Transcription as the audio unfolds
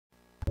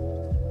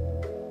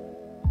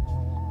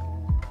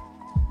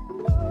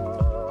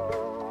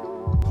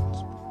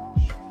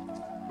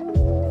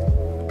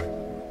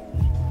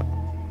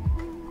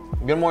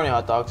Good morning,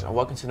 hot dogs, and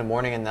welcome to the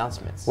morning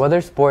announcements.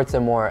 Weather, sports,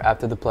 and more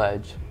after the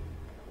pledge.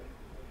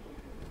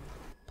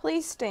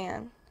 Please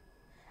stand.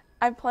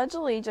 I pledge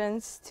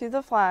allegiance to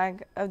the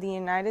flag of the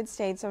United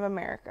States of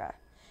America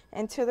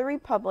and to the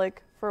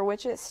republic for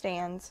which it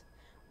stands,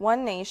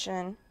 one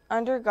nation,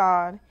 under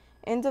God,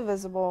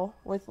 indivisible,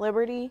 with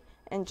liberty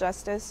and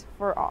justice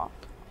for all.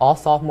 All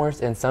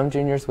sophomores and some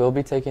juniors will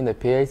be taking the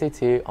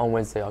PACT on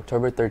Wednesday,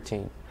 October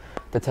 13th.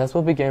 The test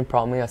will begin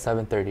promptly at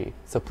 7:30,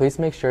 so please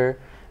make sure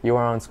you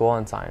are on school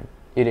on time.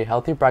 Eat a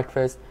healthy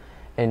breakfast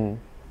and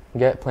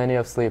get plenty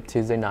of sleep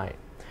Tuesday night.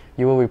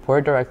 You will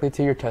report directly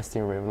to your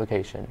testing room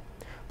location.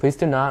 Please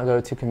do not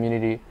go to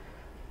community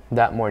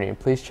that morning.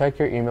 Please check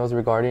your emails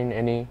regarding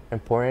any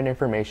important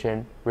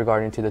information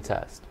regarding to the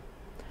test.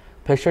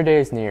 Picture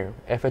day is near.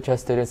 FHS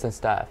students and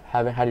staff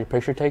haven't had your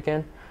picture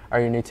taken? Are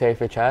you new to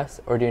FHS,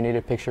 or do you need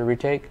a picture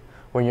retake?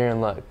 When you're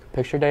in luck,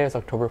 picture day is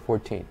October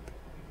 14th.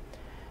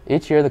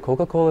 Each year, the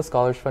Coca-Cola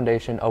Scholars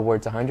Foundation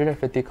awards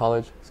 150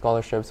 college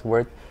scholarships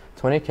worth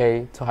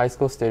 $20,000 to high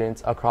school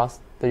students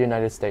across the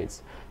United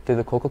States through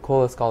the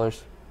Coca-Cola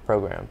Scholars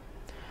Program.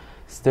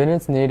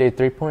 Students need a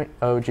 3.0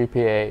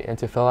 GPA and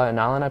to fill out an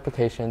online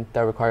application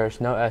that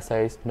requires no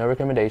essays, no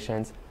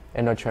recommendations,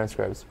 and no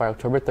transcripts by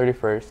October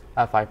 31st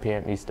at 5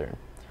 p.m. Eastern.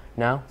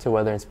 Now to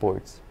weather and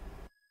sports.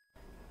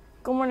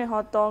 Good morning,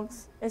 hot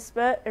dogs.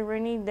 Expect a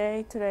rainy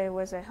day today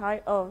with a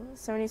high of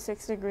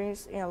 76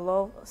 degrees and a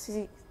low of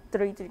 63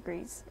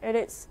 degrees. It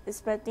is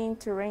expecting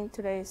to rain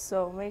today,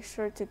 so make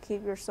sure to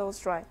keep yourselves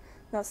dry.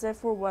 That's it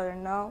for weather.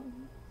 Now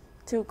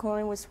to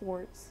cooling with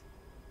sports.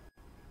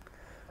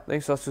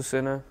 Thanks,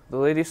 Azucena. The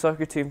ladies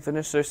soccer team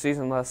finished their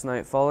season last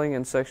night, falling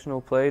in sectional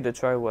play to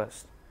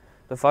Tri-West.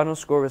 The final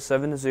score was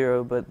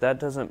 7-0, but that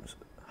doesn't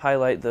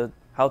highlight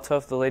how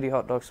tough the Lady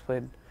Hot Dogs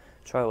played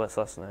Tri-West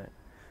last night.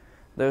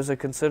 There was a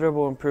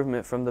considerable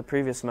improvement from the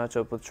previous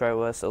matchup with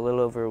Tri-West a little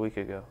over a week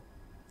ago.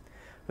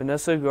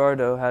 Vanessa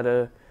Guardo had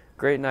a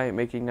great night,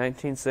 making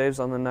 19 saves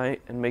on the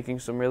night and making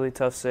some really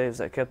tough saves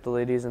that kept the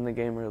ladies in the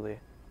game early.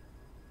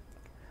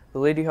 The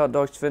Lady Hot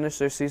Dogs finished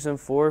their season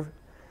 4-12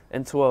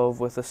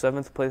 with a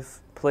 7th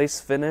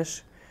place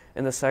finish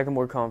in the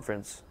Sagamore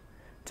Conference.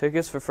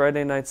 Tickets for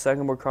Friday night's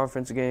Sagamore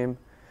Conference game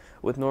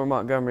with North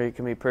Montgomery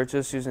can be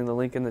purchased using the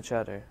link in the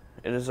chatter.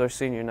 It is our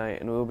senior night,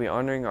 and we will be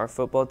honoring our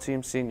football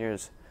team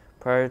seniors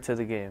prior to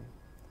the game.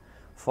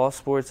 Fall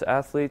sports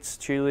athletes,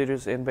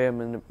 cheerleaders, and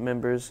band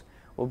members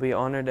will be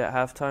honored at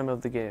halftime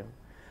of the game.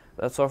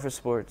 That's all for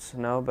sports.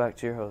 Now back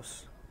to your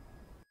hosts.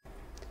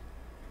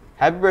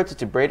 Happy birthday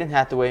to Braden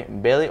Hathaway,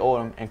 Bailey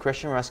Oldham, and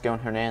Christian Rascon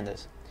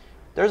Hernandez.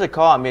 There's a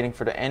call-out meeting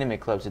for the anime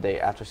club today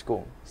after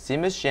school. See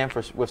Ms. Sham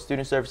with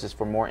Student Services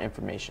for more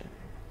information.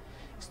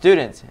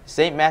 Students,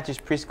 St. Matthew's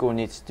Preschool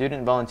needs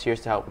student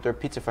volunteers to help with their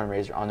pizza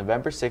fundraiser on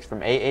November 6th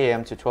from 8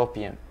 a.m. to 12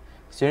 p.m.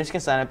 Students can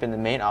sign up in the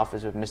main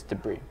office with Ms.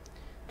 Debris.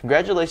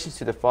 Congratulations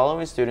to the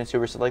following students who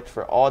were selected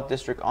for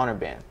All-District Honor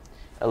Band: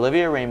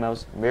 Olivia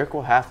Ramos,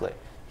 Miracle Halfley,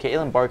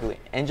 Caitlin Barkley,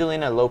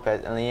 Angelina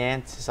Lopez, and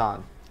Leanne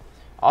Tissan.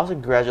 Also,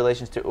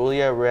 congratulations to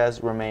Ulia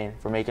Rez Romain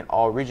for making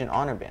All-Region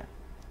Honor Band.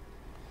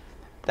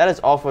 That is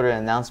all for the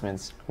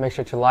announcements. Make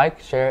sure to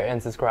like, share,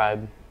 and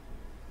subscribe.